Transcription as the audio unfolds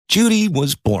Judy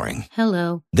was boring.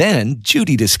 Hello. Then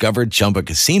Judy discovered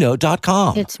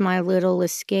ChumbaCasino.com. It's my little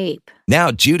escape. Now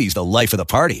Judy's the life of the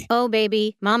party. Oh,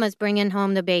 baby, mama's bringing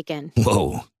home the bacon.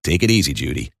 Whoa, take it easy,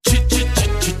 Judy.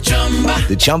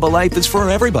 The Chumba life is for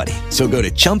everybody. So go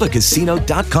to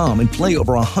ChumbaCasino.com and play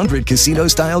over 100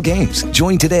 casino-style games.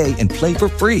 Join today and play for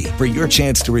free for your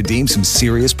chance to redeem some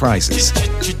serious prizes.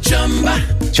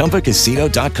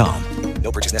 ChumbaCasino.com.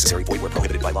 No purchase necessary. Void where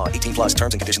prohibited by law. 18 plus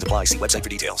terms and conditions apply. See website for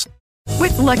details.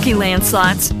 With Lucky Land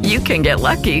Slots, you can get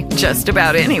lucky just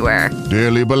about anywhere.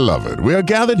 Dearly beloved, we are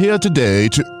gathered here today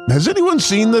to... Has anyone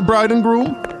seen the bride and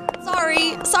groom?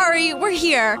 Sorry, we're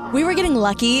here. We were getting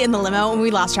lucky in the limo and we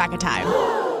lost track of time.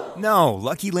 No,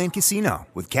 Lucky Land Casino,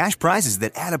 with cash prizes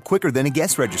that add up quicker than a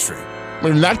guest registry.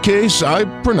 In that case, I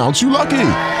pronounce you lucky.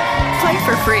 Play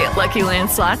for free at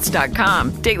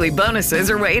LuckyLandSlots.com. Daily bonuses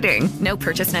are waiting. No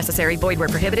purchase necessary. Void where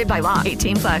prohibited by law.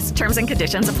 18 plus. Terms and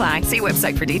conditions apply. See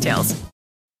website for details.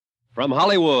 From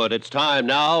Hollywood, it's time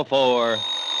now for...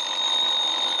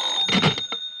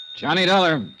 Johnny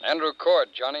Dollar. Andrew Cord.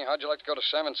 Johnny, how'd you like to go to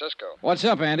San Francisco? What's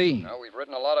up, Andy? Well, we've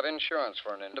written a lot of insurance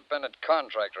for an independent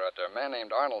contractor out there, a man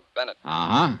named Arnold Bennet.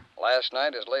 Uh-huh. Last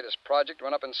night, his latest project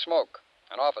went up in smoke.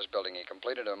 An office building he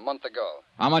completed a month ago.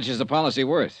 How much is the policy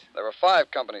worth? There were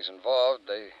 5 companies involved.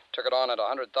 They took it on at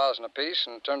 $100,000 apiece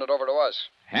and turned it over to us.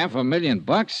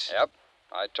 $500,000? Yep.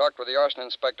 I talked with the arson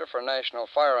inspector for National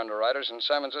Fire Underwriters in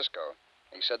San Francisco.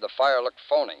 He said the fire looked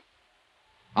phony.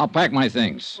 I'll pack my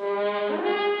things.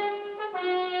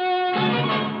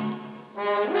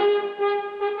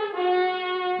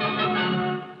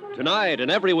 Tonight and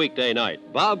every weekday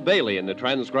night, Bob Bailey in the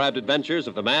transcribed adventures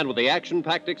of the man with the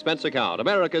action-packed expense account,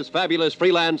 America's fabulous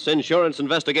freelance insurance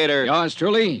investigator. Yours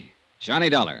truly, Johnny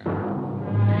Dollar.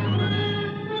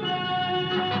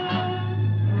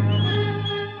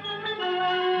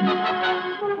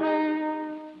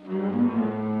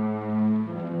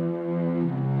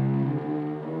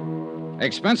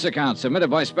 Expense account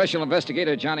submitted by Special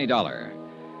Investigator Johnny Dollar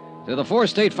to the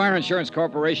 4-State Fire Insurance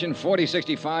Corporation,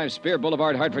 4065 Spear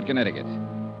Boulevard, Hartford, Connecticut.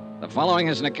 The following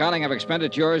is an accounting of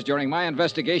expenditures during my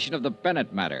investigation of the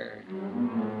Bennet matter.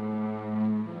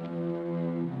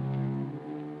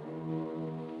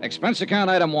 Expense account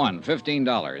item 1,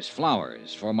 $15,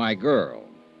 flowers for my girl.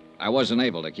 I wasn't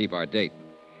able to keep our date.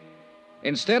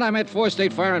 Instead, I met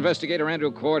 4-State Fire Investigator Andrew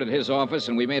Cord at his office,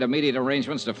 and we made immediate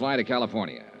arrangements to fly to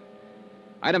California.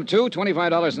 Item 2,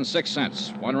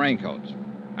 $25.06, one raincoat.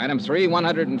 Item 3,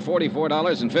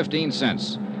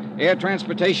 $144.15. Air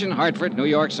transportation, Hartford, New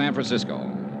York, San Francisco.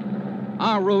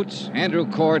 En route, Andrew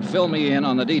Cord filled me in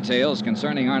on the details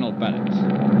concerning Arnold Bennet.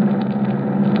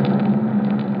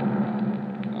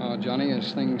 Oh, Johnny,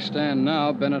 as things stand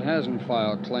now, Bennet hasn't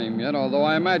filed claim yet, although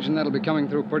I imagine that'll be coming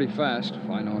through pretty fast, if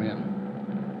I know him.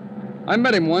 I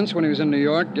met him once when he was in New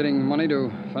York getting money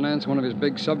to finance one of his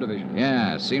big subdivisions.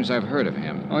 Yeah, it seems I've heard of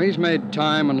him. Oh, he's made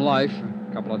time and life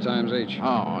a couple of times each.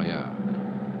 Oh, yeah.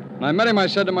 When I met him, I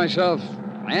said to myself,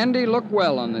 Andy, look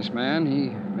well on this man. He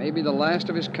may be the last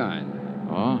of his kind.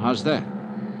 Oh, how's that?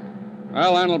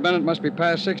 Well, Arnold Bennet must be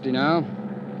past 60 now.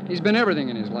 He's been everything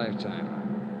in his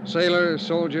lifetime. Sailor,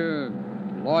 soldier,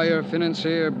 lawyer,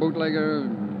 financier, bootlegger,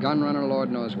 gun runner,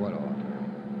 Lord knows what all.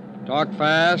 Talked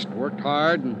fast, worked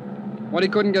hard, and what he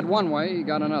couldn't get one way, he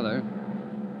got another.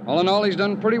 All in all, he's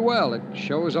done pretty well. It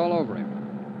shows all over him.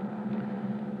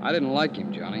 I didn't like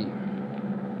him, Johnny.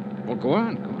 Well, go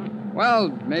on. Well,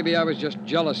 maybe I was just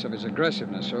jealous of his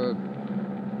aggressiveness, or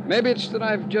maybe it's that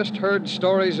I've just heard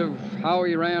stories of how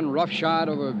he ran roughshod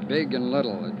over big and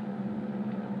little.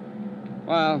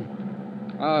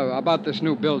 About this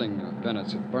new building of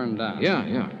Bennett's that burned down.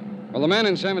 Yeah. Well, the man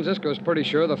in San Francisco is pretty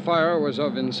sure the fire was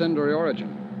of incendiary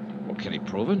origin. Well, can he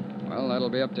prove it? Well, that'll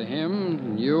be up to him,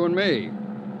 and you, and me.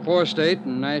 4-State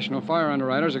and National Fire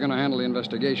Underwriters are going to handle the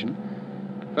investigation.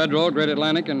 Federal, Great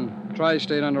Atlantic, and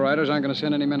Tri-State Underwriters aren't going to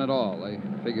send any men at all. They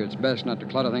figure it's best not to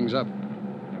clutter things up.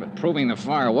 Yeah, but proving the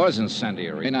fire was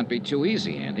incendiary may not be too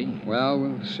easy, Andy. Well,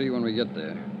 we'll see when we get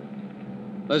there.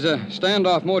 There's a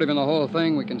standoff motive in the whole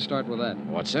thing. We can start with that.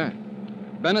 What's that?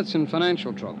 Bennett's in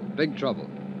financial trouble, big trouble.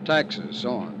 Taxes,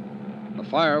 so on. The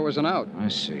fire was an out. I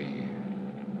see.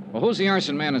 Well, who's the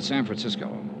arson man in San Francisco?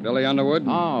 Billy Underwood.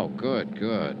 Oh, good.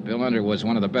 Bill Underwood's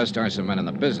one of the best arson men in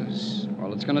the business.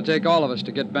 Well, it's going to take all of us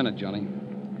to get Bennet, Johnny.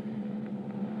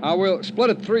 We'll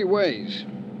split it 3 ways.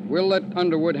 We'll let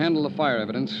Underwood handle the fire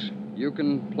evidence. You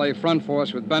can play front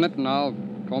force with Bennet, and I'll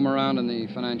comb around in the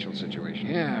financial situation.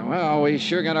 Yeah, well, we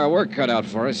sure got our work cut out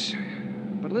for us.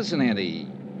 But listen, Andy,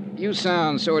 you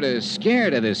sound sort of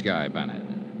scared of this guy, Bennet.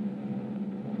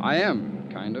 I am,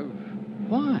 kind of.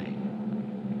 Why?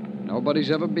 Nobody's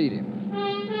ever beat him.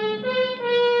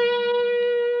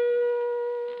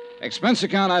 Expense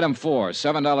account item 4,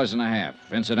 $7.50.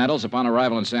 Incidentals upon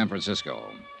arrival in San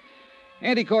Francisco.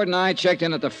 Andy Cord and I checked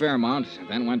in at the Fairmount,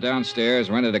 then went downstairs,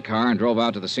 rented a car, and drove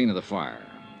out to the scene of the fire.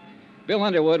 Bill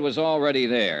Underwood was already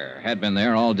there, had been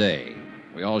there all day.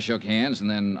 We all shook hands, and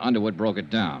then Underwood broke it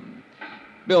down.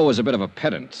 Bill was a bit of a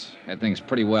pedant, had things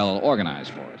pretty well organized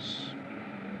for us.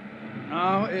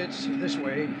 Now, it's this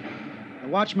way. The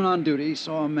watchman on duty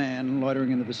saw a man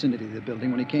loitering in the vicinity of the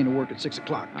building when he came to work at 6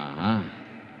 o'clock. Uh-huh.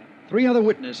 3 other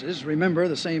witnesses remember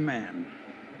the same man.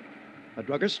 A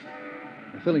druggist,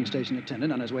 a filling station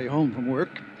attendant on his way home from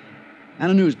work, and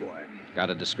a newsboy. Got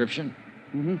a description?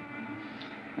 Mm-hmm.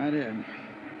 I did.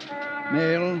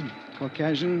 Male,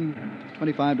 Caucasian,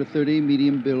 25 to 30,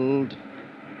 medium build,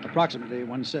 approximately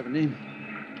 170,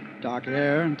 dark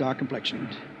hair, dark complexion.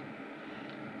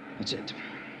 That's it.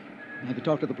 Have you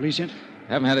talked to the police yet?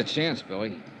 Haven't had a chance,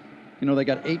 Billy. You know they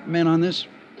got 8 men on this?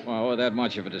 Well, with that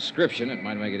much of a description, it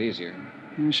might make it easier.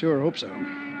 I sure hope so.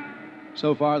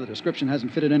 So far, the description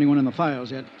hasn't fitted anyone in the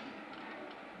files yet.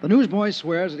 The newsboy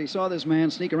swears that he saw this man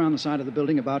sneak around the side of the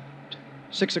building about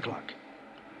 6 o'clock.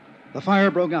 The fire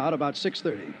broke out about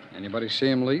 6:30. Anybody see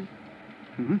him leave?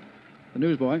 Mm-hmm. The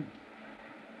newsboy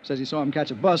says he saw him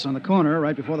catch a bus on the corner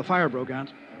right before the fire broke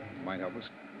out. Might help us.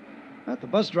 But the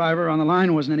bus driver on the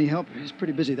line wasn't any help. He's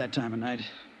pretty busy that time of night.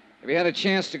 Have you had a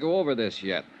chance to go over this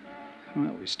yet?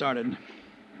 Well, we started.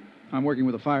 I'm working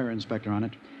with a fire inspector on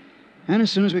it. And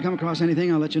as soon as we come across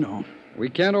anything, I'll let you know. We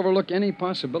can't overlook any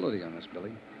possibility on this,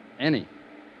 Billy. Any.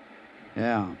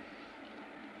 Yeah.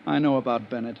 I know about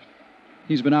Bennet.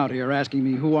 He's been out here asking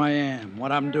me who I am,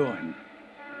 what I'm doing.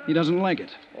 He doesn't like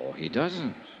it. Oh, he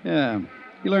doesn't? Yeah.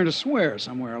 He learned to swear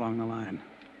somewhere along the line.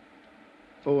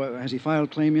 Oh, has he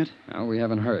filed claim yet? No, we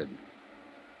haven't heard.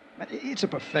 But it's a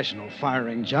professional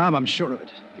firing job, I'm sure of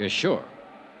it. You're sure?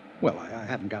 Well, I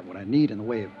haven't got what I need in the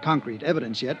way of concrete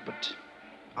evidence yet, but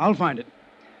I'll find it.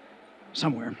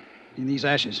 Somewhere in these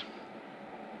ashes.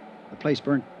 The place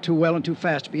burned too well and too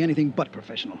fast to be anything but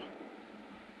professional.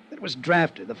 It was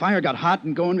drafted. The fire got hot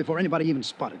and going before anybody even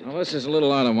spotted it. Well, this is a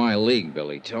little out of my league,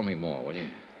 Billy. Tell me more, will you?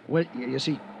 Well, you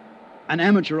see, an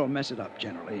amateur will mess it up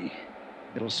generally.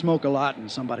 It'll smoke a lot and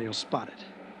somebody will spot it.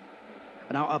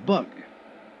 Now, a bug,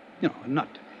 a nut,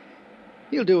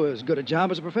 he'll do as good a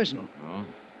job as a professional. Oh?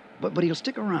 But he'll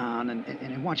stick around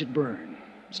and watch it burn.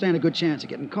 Stand a good chance of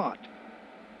getting caught.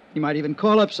 He might even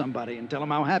call up somebody and tell him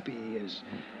how happy he is.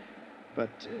 But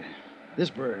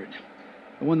this bird,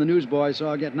 the one the newsboy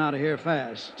saw getting out of here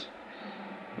fast,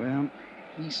 well,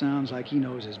 he sounds like he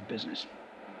knows his business.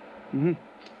 Mm-hmm.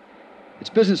 It's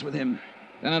business with him.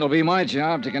 Then it'll be my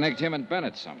job to connect him and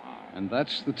Bennet somehow. And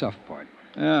that's the tough part.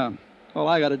 Yeah. All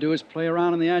I got to do is play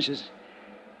around in the ashes.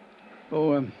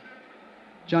 Oh,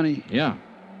 Johnny. Yeah?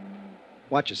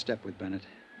 Watch your step with Bennet.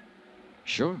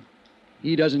 Sure.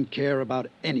 He doesn't care about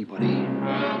anybody.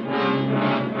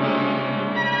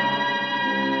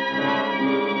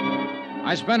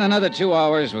 I spent another 2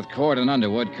 hours with Cord and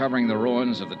Underwood covering the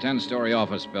ruins of the 10-story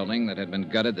office building that had been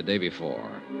gutted the day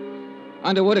before.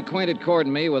 Underwood acquainted Cord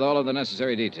and me with all of the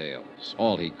necessary details,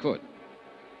 all he could.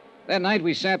 That night,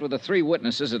 we sat with the 3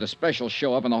 witnesses at a special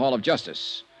show-up in the Hall of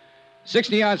Justice.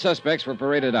 60-odd suspects were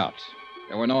paraded out.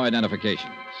 There were no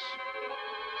identifications.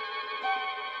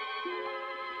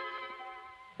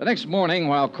 The next morning,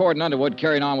 while Cord and Underwood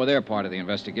carried on with their part of the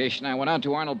investigation, I went out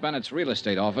to Arnold Bennett's real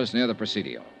estate office near the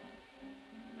Presidio.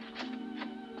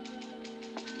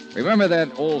 Remember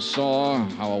that old saw,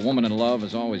 how a woman in love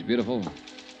is always beautiful?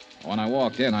 When I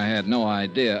walked in, I had no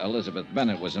idea Elizabeth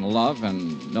Bennet was in love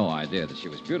and no idea that she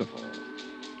was beautiful.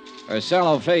 Her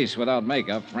sallow face without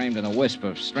makeup, framed in a wisp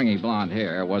of stringy blonde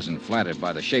hair, wasn't flattered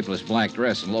by the shapeless black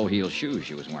dress and low-heeled shoes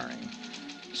she was wearing.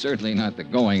 Certainly not the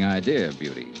going idea of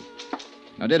beauty.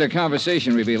 Now, did her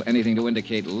conversation reveal anything to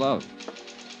indicate love?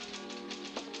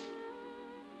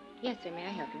 Yes, sir. May I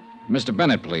help you? Mr.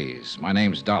 Bennet, please. My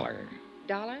name's Dollar.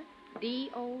 Dollar?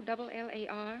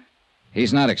 D-O-L-L-A-R?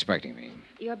 He's not expecting me.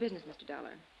 Your business, Mr.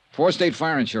 Dollar. Four-State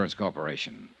Fire Insurance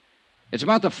Corporation. It's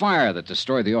about the fire that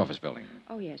destroyed the office building.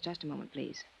 Oh, yes. Just a moment,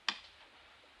 please.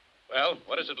 Well,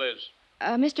 what is it, Liz?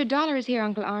 Mr. Dollar is here,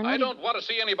 Uncle Arnold. I don't want to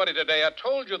see anybody today. I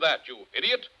told you that, you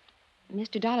idiot.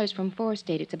 Mr. Dollar's from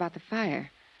Four-State. It's about the fire.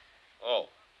 Oh.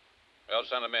 Well,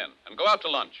 send him in. And go out to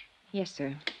lunch. Yes,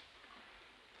 sir.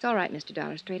 It's all right, Mr.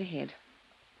 Dollar. Straight ahead.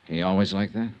 He always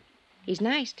like that? He's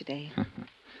nice today.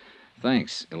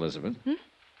 Thanks, Elizabeth.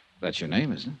 That's your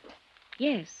name, isn't it?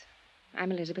 Yes.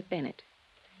 I'm Elizabeth Bennet.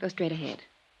 Go straight ahead.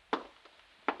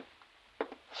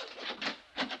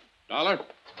 Dollar?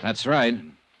 That's right.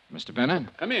 Mr. Bennet?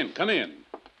 Come in, come in.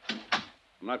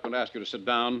 I'm not going to ask you to sit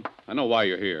down. I know why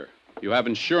you're here. You have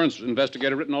insurance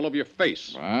investigator written all over your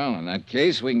face. Well, in that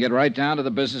case, we can get right down to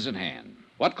the business at hand.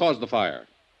 What caused the fire?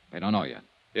 I don't know yet.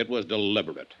 It was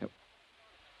deliberate.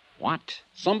 What?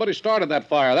 Somebody started that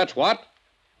fire, that's what.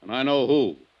 And I know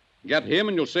who. Get him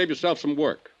and you'll save yourself some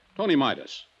work. Tony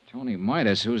Midas. Tony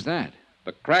Midas? Who's that?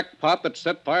 The crackpot that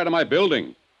set fire to my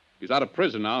building. He's out of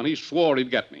prison now, and he swore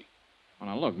he'd get me. Well,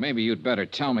 now, look, maybe you'd better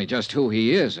tell me just who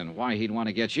he is and why he'd want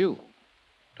to get you.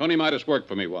 Tony Midas worked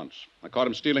for me once. I caught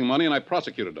him stealing money, and I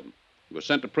prosecuted him. He was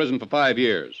sent to prison for 5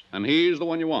 years, and he's the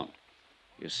one you want.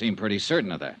 You seem pretty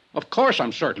certain of that. Of course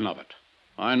I'm certain of it.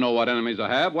 I know what enemies I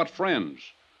have, what friends.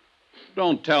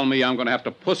 Don't tell me I'm going to have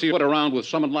to pussyfoot around with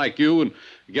someone like you and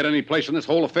get any place in this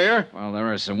whole affair. Well,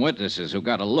 there are some witnesses who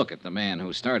got a look at the man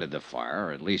who started the fire,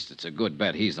 or at least it's a good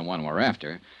bet he's the one we're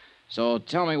after. So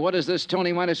tell me, what does this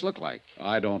Tony Midas look like?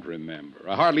 I don't remember.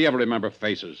 I hardly ever remember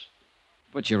faces.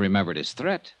 But you remembered his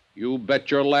threat. You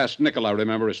bet your last nickel I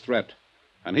remember his threat.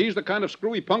 And he's the kind of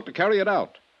screwy punk to carry it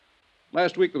out.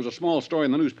 Last week there was a small story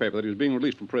in the newspaper that he was being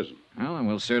released from prison. Well, then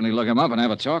we'll certainly look him up and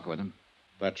have a talk with him.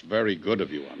 That's very good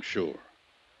of you, I'm sure.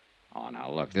 Oh, now,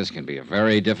 look, this can be a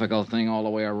very difficult thing all the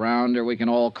way around, or we can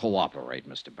all cooperate,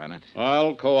 Mr. Bennet.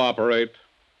 I'll cooperate.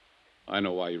 I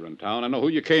know why you're in town. I know who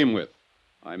you came with.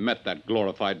 I met that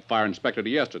glorified fire inspector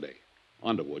yesterday.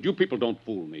 Underwood, you people don't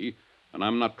fool me, and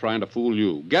I'm not trying to fool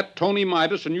you. Get Tony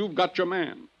Midas, and you've got your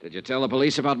man. Did you tell the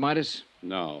police about Midas?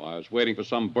 No, I was waiting for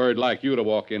some bird like you to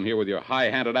walk in here with your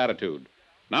high-handed attitude.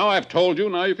 Now I've told you,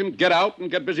 now you can get out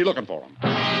and get busy looking for him.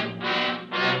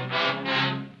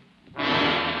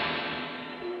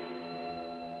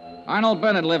 Arnold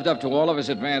Bennet lived up to all of his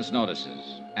advance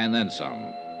notices, and then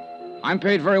some. I'm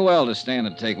paid very well to stand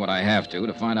and take what I have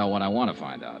to find out what I want to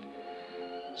find out.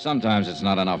 Sometimes it's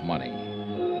not enough money.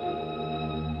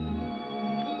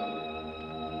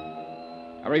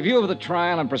 A review of the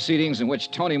trial and proceedings in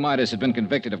which Tony Midas had been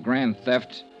convicted of grand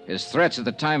theft, his threats at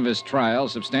the time of his trial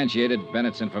substantiated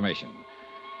Bennett's information.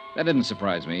 That didn't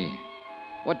surprise me.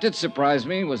 What did surprise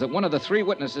me was that one of the 3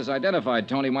 witnesses identified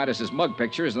Tony Midas's mug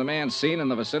picture as the man seen in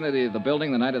the vicinity of the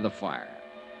building the night of the fire.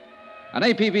 An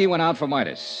APB went out for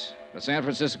Midas. The San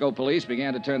Francisco police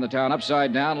began to turn the town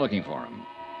upside down looking for him.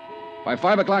 By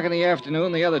 5 o'clock in the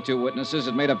afternoon, the other 2 witnesses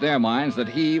had made up their minds that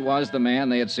he was the man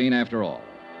they had seen after all.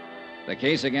 The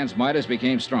case against Midas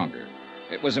became stronger.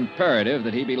 It was imperative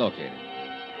that he be located.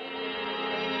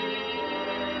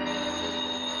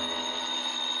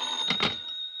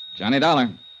 Johnny Dollar.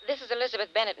 This is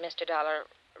Elizabeth Bennet, Mr. Dollar.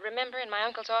 Remember in my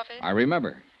uncle's office? I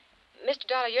remember. Mr.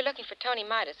 Dollar, you're looking for Tony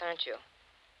Midas, aren't you?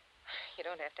 You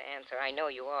don't have to answer. I know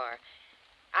you are.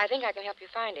 I think I can help you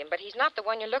find him, but he's not the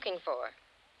one you're looking for.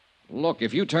 Look,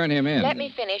 if you turn him in... Let me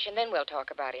finish, and then we'll talk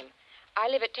about him. I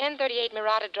live at 1038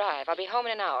 Mirada Drive. I'll be home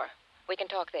in an hour. We can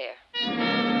talk there.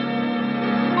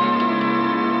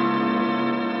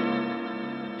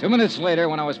 2 minutes later,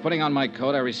 when I was putting on my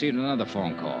coat, I received another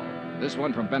phone call. This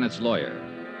one from Bennett's lawyer.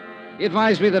 He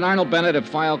advised me that Arnold Bennet had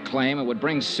filed claim and would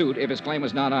bring suit if his claim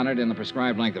was not honored in the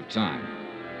prescribed length of time.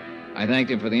 I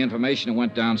thanked him for the information and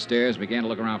went downstairs and began to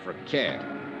look around for a cab.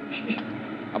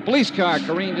 A police car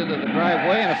careened into the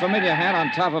driveway, and a familiar hat on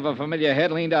top of a familiar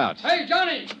head leaned out. Hey,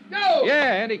 Johnny, go!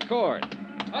 Yeah, Andy Cord.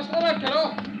 Hustle it up,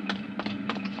 kiddo.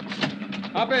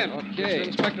 Hop in. Okay. This is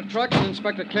Inspector Truck and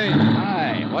Inspector Kane.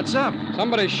 Hi, what's up?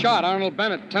 Somebody shot Arnold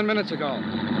Bennet 10 minutes ago.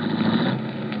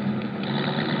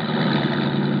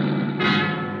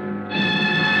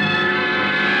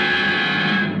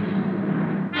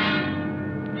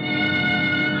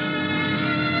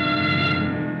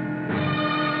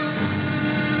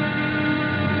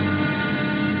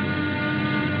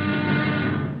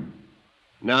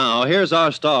 Now, here's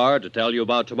our star to tell you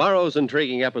about tomorrow's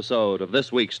intriguing episode of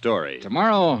this week's story.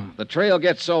 Tomorrow, the trail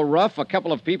gets so rough, a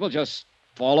couple of people just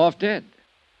fall off dead.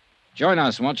 Join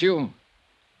us, won't you?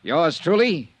 Yours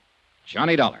truly,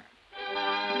 Johnny Dollar.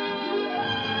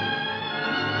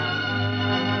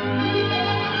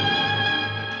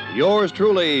 Yours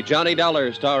truly, Johnny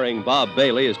Dollar, starring Bob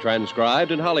Bailey, is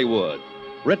transcribed in Hollywood.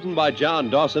 Written by John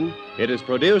Dawson, it is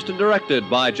produced and directed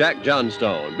by Jack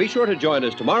Johnstone. Be sure to join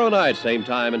us tomorrow night, same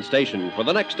time and station, for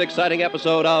the next exciting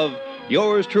episode of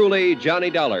Yours truly,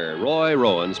 Johnny Dollar. Roy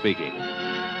Rowan speaking.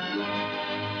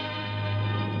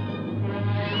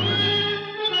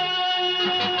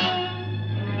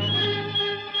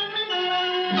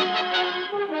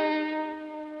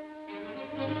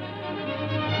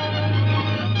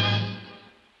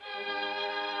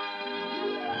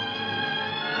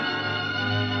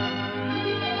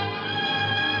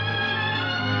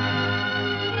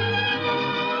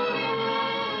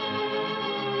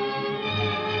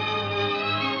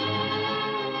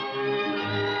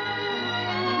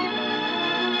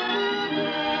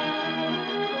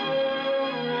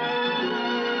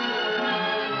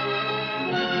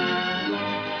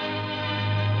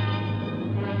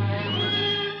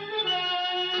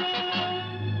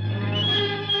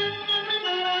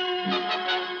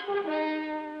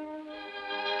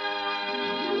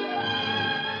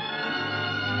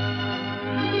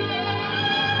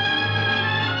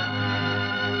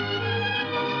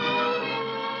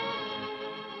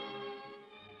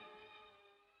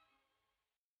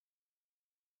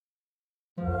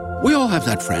 have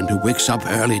that friend who wakes up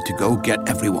early to go get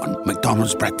everyone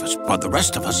McDonald's breakfast while the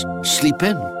rest of us sleep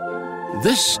in.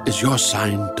 This is your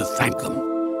sign to thank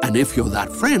them. And if you're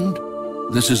that friend,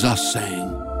 this is us saying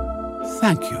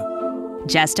thank you.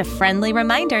 Just a friendly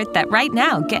reminder that right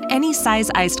now, get any size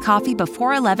iced coffee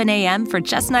before 11 a.m. for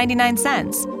just 99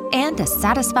 cents. And a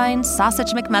satisfying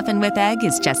sausage McMuffin with egg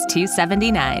is just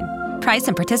 $2.79. Price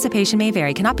and participation may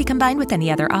vary. Cannot be combined with any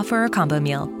other offer or combo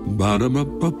meal.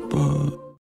 Ba-da-ba-ba-ba.